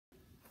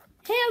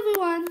Hey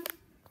everyone!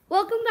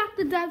 Welcome back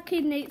to Dad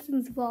Kid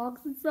Nathan's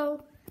vlogs. And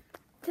so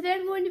today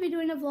I'm going to be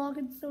doing a vlog,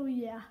 and so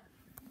yeah.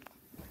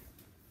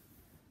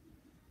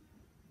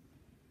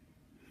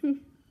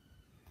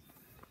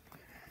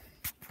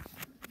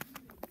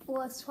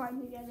 Let's try to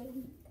get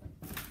in.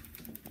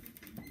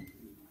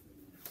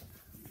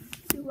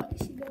 See what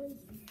she does.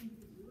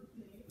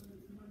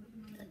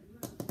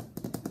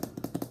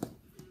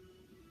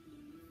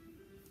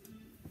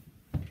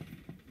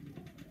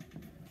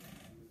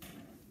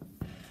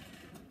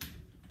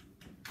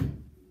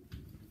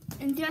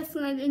 And just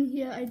when I'm in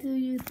here, I do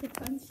use the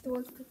front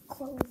doors to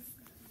close.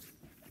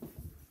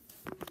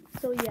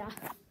 So yeah.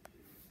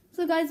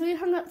 So guys, we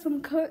hung up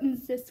some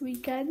curtains this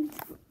weekend.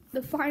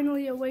 The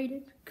finally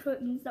awaited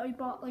curtains that we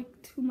bought like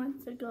 2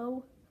 months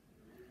ago.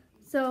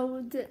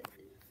 So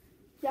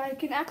yeah, I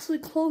can actually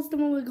close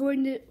them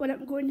when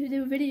I'm going to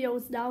do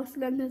videos now. So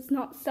then there's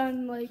not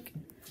sun like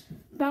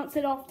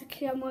bouncing off the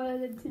camera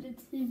and into the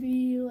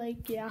TV.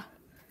 Like yeah.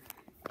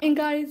 And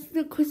guys,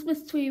 the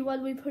Christmas tree,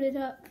 when we put it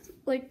up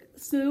like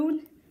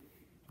soon,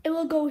 it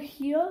will go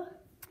here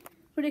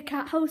where the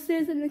cat house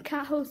is, and the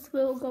cat house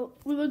will go.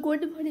 We were going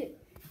to put it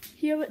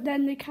here, but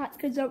then the cat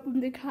could jump from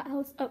the cat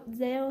house up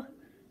there.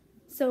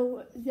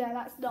 So yeah,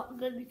 that's not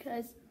good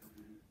because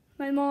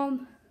my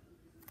mom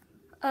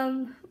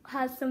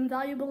has some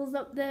valuables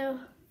up there.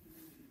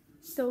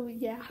 So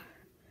yeah,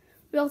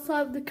 we also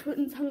have the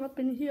curtains hung up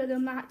in here. They're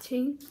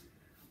matching.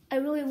 I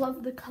really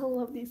love the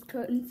color of these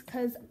curtains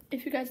because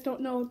if you guys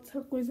don't know,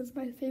 turquoise is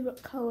my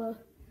favorite color.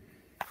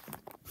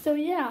 So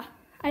yeah,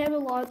 I have a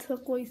lot of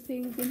turquoise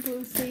things and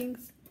blue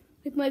things.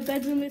 Like my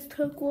bedroom is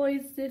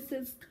turquoise, this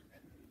is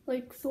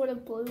like sort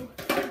of blue.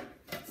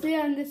 So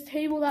yeah, and this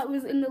table that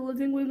was in the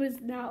living room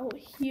is now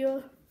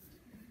here.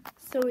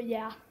 So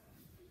yeah.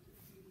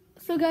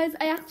 So guys,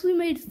 I actually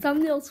made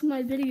thumbnails for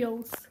my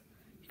videos.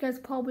 You guys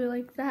probably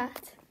like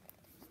that.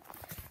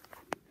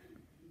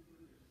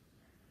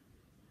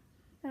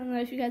 I don't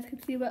know if you guys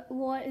can see, but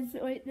Laura is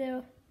right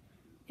there.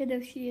 Yeah,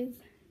 there she is.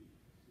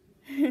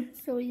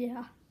 So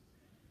yeah.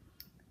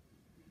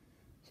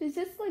 She's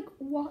just like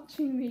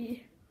watching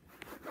me.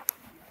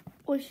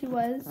 Or she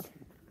was.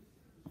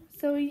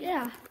 So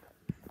yeah.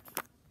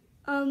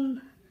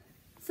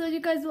 So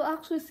you guys will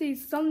actually see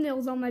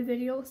thumbnails on my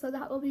video, so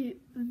that will be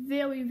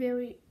very,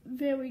 very,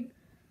 very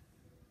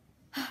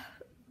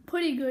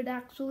pretty good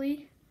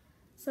actually.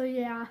 So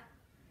yeah.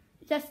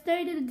 Yesterday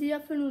I did a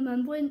Death and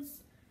Remembrance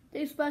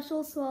Day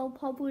special, so I'll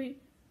probably,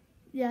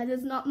 yeah,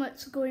 there's not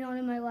much going on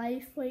in my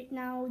life right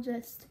now,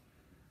 just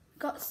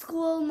got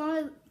school,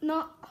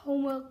 not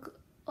homework.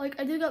 Like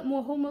I did get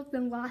more homework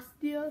than last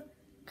year,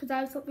 because I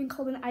have something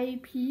called an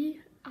IEP.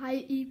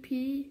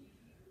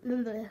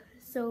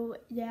 So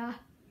yeah,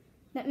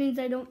 that means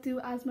I don't do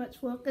as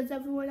much work as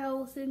everyone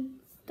else and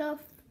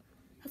stuff.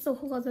 That's a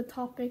whole other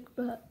topic,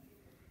 but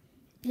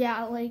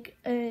yeah, like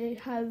I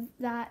have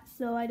that,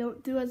 so I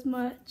don't do as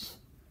much.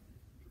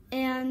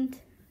 And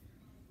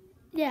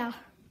yeah,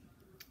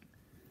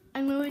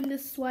 I'm wearing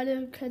this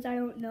sweater because I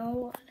don't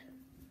know.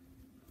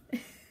 I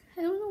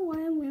don't know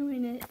why I'm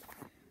wearing it.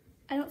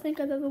 I don't think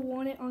I've ever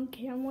worn it on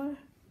camera.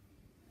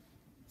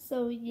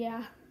 So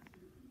yeah.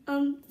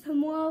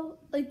 Tomorrow,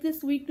 like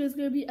this week, there's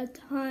gonna be a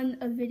ton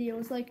of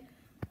videos. Like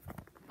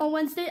on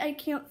Wednesday, I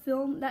can't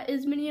film. That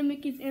is Minnie and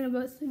Mickey's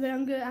anniversary, but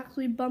I'm gonna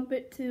actually bump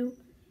it to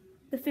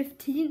the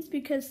 15th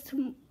because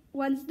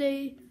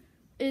Wednesday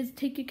is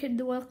Take Your Kid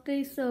to Work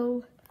Day,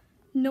 so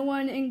no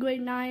one in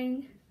grade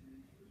 9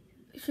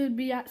 should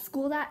be at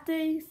school that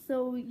day.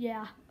 So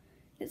yeah,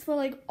 it's for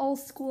like all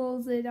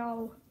schools and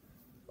all,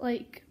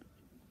 like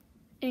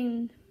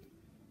in,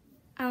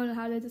 I don't know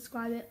how to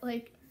describe it,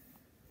 like,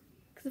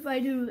 because if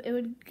I do, it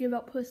would give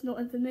out personal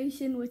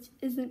information, which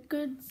isn't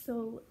good.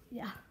 So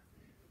yeah,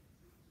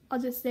 I'll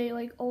just say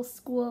like all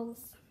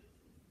schools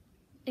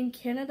in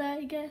Canada,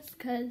 I guess,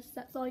 because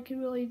that's all I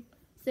can really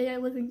say. I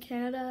live in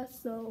Canada,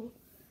 so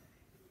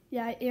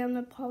yeah, I am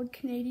a proud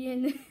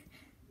Canadian.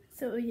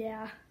 So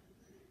yeah,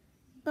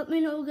 let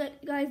me know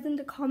guys in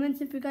the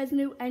comments if you guys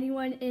knew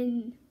anyone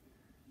in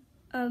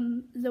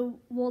the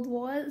World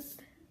Wars.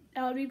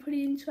 That would be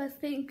pretty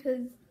interesting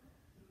because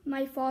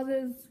my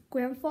father's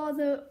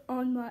grandfather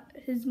on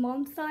his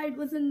mom's side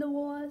was in the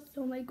war,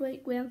 so my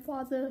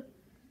great-grandfather.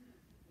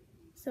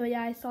 So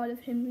yeah, I saw it of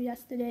him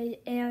yesterday.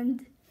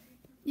 And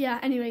yeah,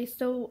 anyway,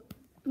 so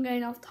I'm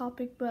getting off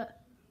topic,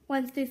 but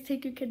Wednesday's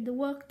Take Your Kid to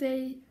Work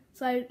Day,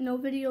 so I have no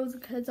videos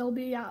because I'll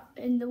be out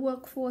in the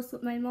workforce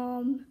with my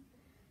mom.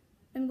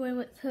 I'm going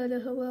with her to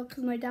her work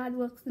because my dad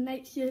works the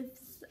night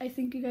shifts. I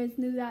think you guys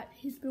knew that.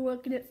 He's been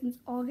working it since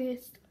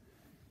August.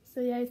 So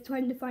yeah, he's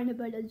trying to find a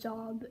better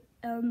job.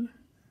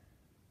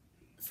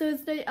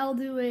 Thursday I'll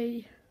do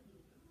a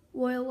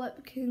Royal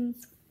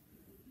Lepkin's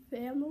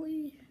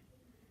family.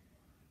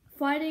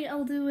 Friday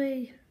I'll do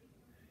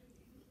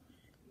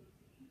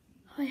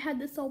I had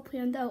this all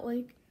planned out,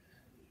 like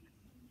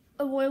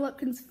a Royal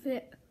Lepkin's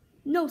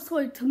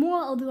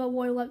tomorrow I'll do a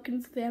Royal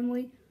Lepkin's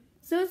family.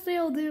 Thursday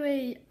I'll do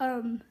a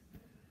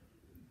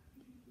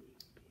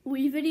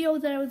Wii video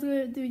that I was going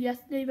to do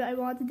yesterday, but I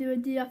wanted to do a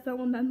DFN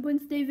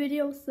Remembrance Day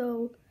video,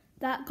 so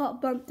that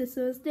got bumped to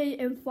Thursday,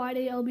 and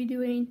Friday I'll be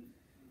doing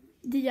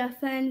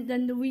DFN,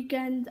 then the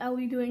weekend I'll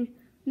be doing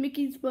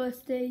Mickey's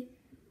birthday,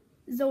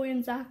 Zoe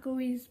and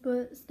Zachary's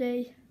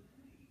birthday,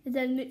 and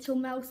then Mitchell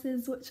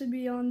Mouse's, which should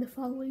be on the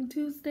following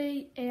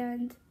Tuesday,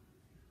 and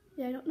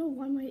yeah, I don't know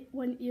when my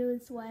one ear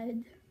is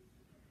red.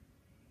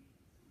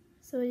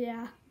 So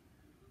yeah.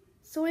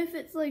 So if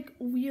it's like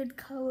weird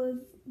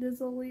colors,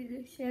 there's only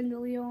the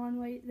chandelier on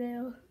right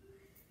there.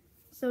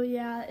 So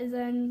yeah, and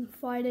then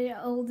Friday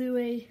I'll do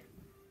a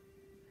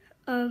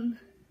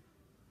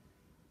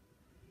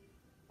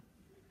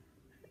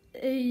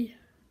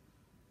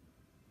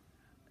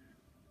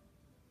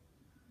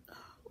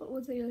what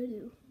was I gonna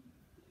do?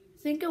 I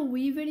think a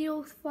Wii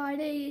video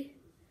Friday,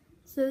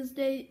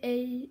 Thursday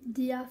a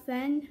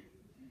DFN,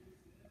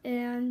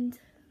 and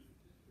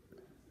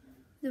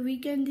the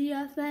weekend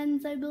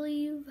DFNs, I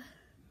believe.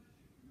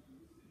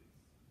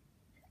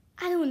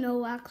 I don't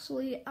know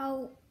actually,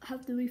 I'll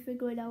have to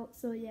refigure it out,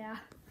 so yeah.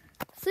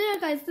 So yeah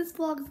guys, this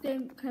vlog is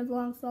getting kind of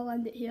long, so I'll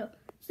end it here.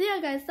 So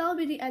yeah guys, that'll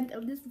be the end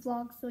of this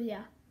vlog, so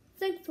yeah.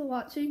 Thanks for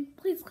watching,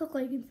 please click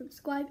like and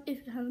subscribe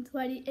if you haven't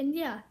already, and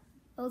yeah,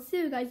 I'll see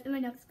you guys in my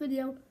next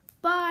video.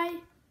 Bye!